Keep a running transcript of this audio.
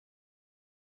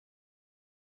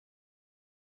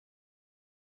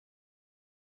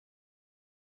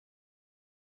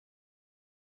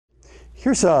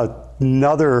Here's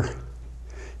another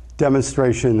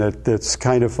demonstration that's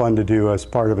kind of fun to do as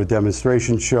part of a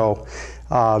demonstration show.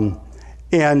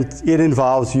 And it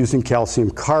involves using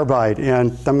calcium carbide.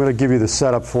 And I'm going to give you the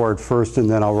setup for it first, and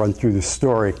then I'll run through the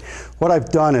story. What I've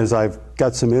done is I've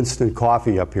got some instant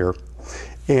coffee up here.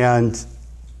 And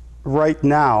right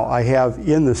now I have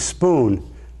in the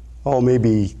spoon,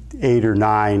 maybe 8 or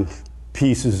 9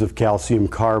 pieces of calcium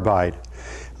carbide,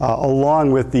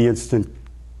 along with the instant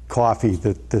coffee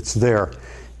that's there.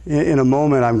 In a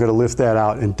moment, I'm going to lift that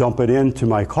out and dump it into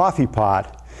my coffee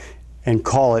pot and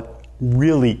call it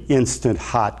really instant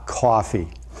hot coffee.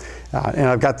 And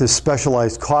I've got this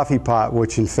specialized coffee pot,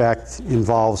 which in fact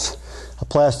involves a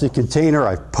plastic container.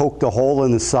 I've poked a hole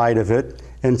in the side of it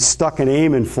and stuck an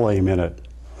Amon flame in it.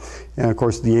 And of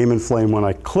course, the Amon flame, when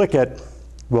I click it,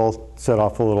 will set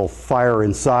off a little fire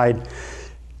inside.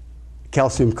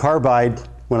 Calcium carbide,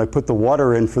 when I put the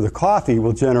water in for the coffee,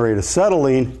 will generate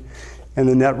acetylene, and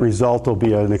the net result will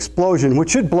be an explosion,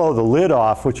 which should blow the lid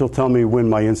off, which will tell me when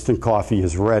my instant coffee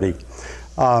is ready.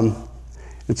 And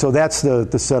so that's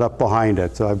the setup behind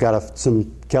it. So I've got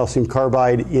some calcium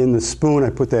carbide in the spoon. I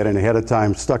put that in ahead of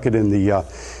time, stuck it in the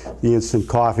instant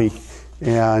coffee,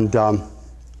 and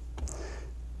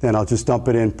then I'll just dump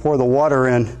it in, pour the water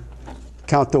in,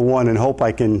 count to 1, and hope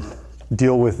I can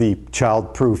deal with the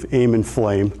child-proof Amon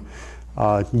flame,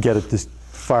 get it to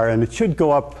fire, and it should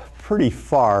go up pretty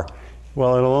far.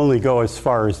 Well, it'll only go as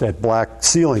far as that black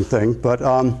ceiling thing, but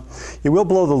it will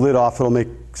blow the lid off. It'll make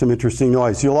some interesting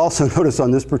noise. You'll also notice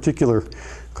on this particular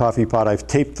coffee pot, I've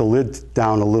taped the lid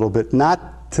down a little bit,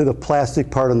 not to the plastic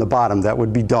part on the bottom, that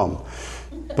would be dumb,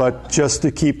 but just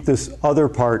to keep this other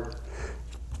part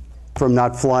from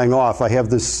not flying off. I have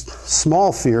this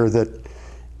small fear that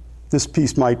this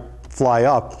piece might fly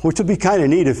up, which would be kind of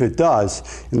neat if it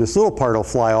does, and this little part will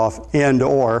fly off, and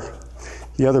or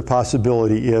the other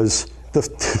possibility is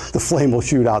the flame will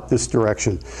shoot out this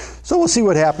direction. So we'll see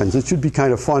what happens. It should be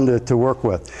kind of fun to work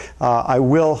with. I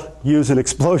will use an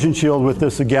explosion shield with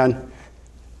this again,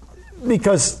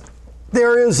 because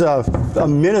there is a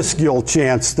minuscule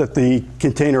chance that the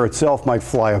container itself might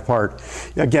fly apart.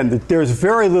 Again, there's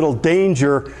very little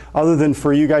danger other than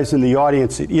for you guys in the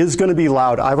audience. It is going to be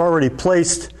loud. I've already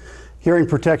placed hearing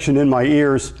protection in my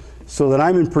ears so that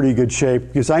I'm in pretty good shape,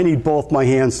 because I need both my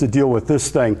hands to deal with this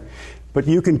thing. But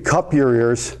you can cup your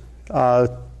ears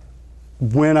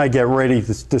when I get ready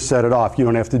to set it off. You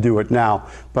don't have to do it now.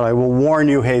 But I will warn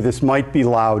you, hey, this might be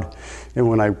loud. And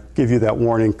when I give you that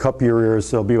warning, cup your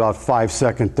ears. There'll be about a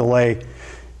 5-second delay.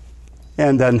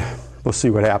 And then we'll see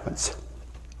what happens.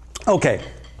 Okay.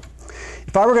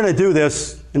 If I were going to do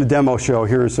this in a demo show,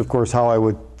 here's, of course, how I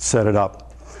would set it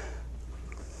up.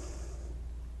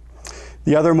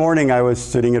 The other morning, I was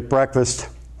sitting at breakfast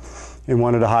and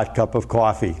wanted a hot cup of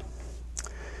coffee.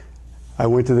 I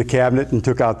went to the cabinet and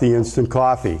took out the instant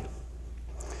coffee,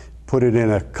 put it in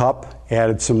a cup,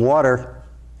 added some water,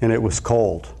 and it was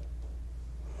cold.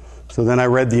 So then I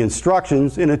read the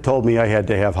instructions, and it told me I had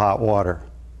to have hot water.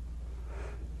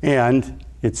 And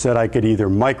it said I could either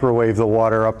microwave the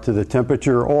water up to the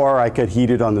temperature or I could heat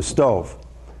it on the stove.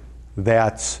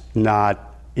 That's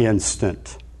not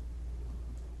instant.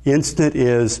 Instant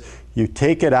is you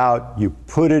take it out, you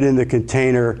put it in the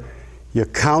container, you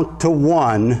count to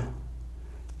 1,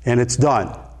 and it's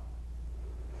done.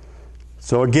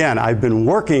 So again, I've been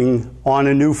working on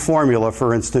a new formula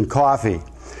for instant coffee,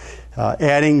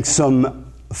 adding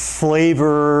some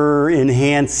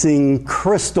flavor-enhancing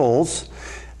crystals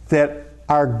that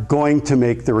are going to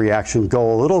make the reaction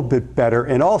go a little bit better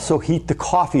and also heat the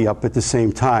coffee up at the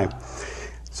same time.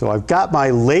 So I've got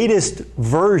my latest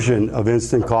version of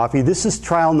instant coffee. This is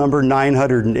trial number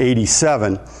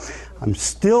 987. I'm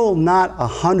still not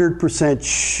 100%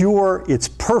 sure it's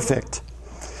perfect.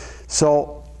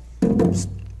 So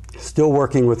still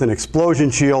working with an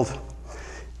explosion shield,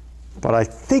 but I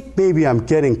think maybe I'm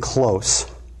getting close.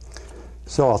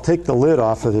 So I'll take the lid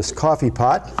off of this coffee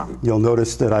pot. You'll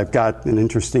notice that I've got an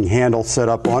interesting handle set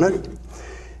up on it.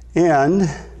 And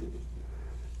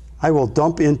I will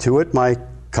dump into it my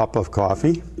cup of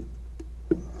coffee,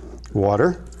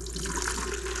 water,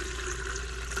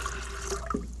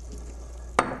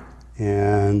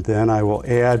 and then I will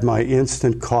add my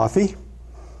instant coffee,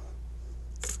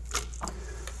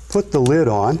 put the lid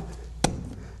on,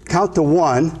 count to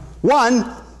 1,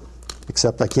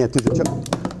 except I can't do the job.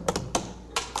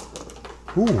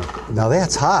 Ooh, now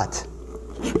that's hot.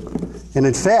 And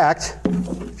in fact,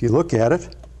 if you look at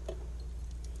it,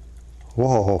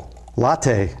 whoa,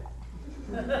 latte.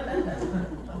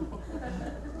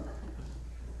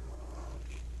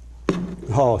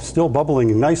 Oh, still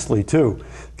bubbling nicely too.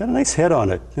 Got a nice head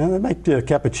on it. That might be a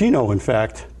cappuccino, in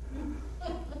fact.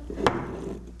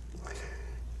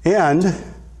 And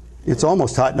it's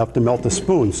almost hot enough to melt the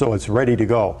spoon, so it's ready to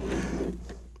go.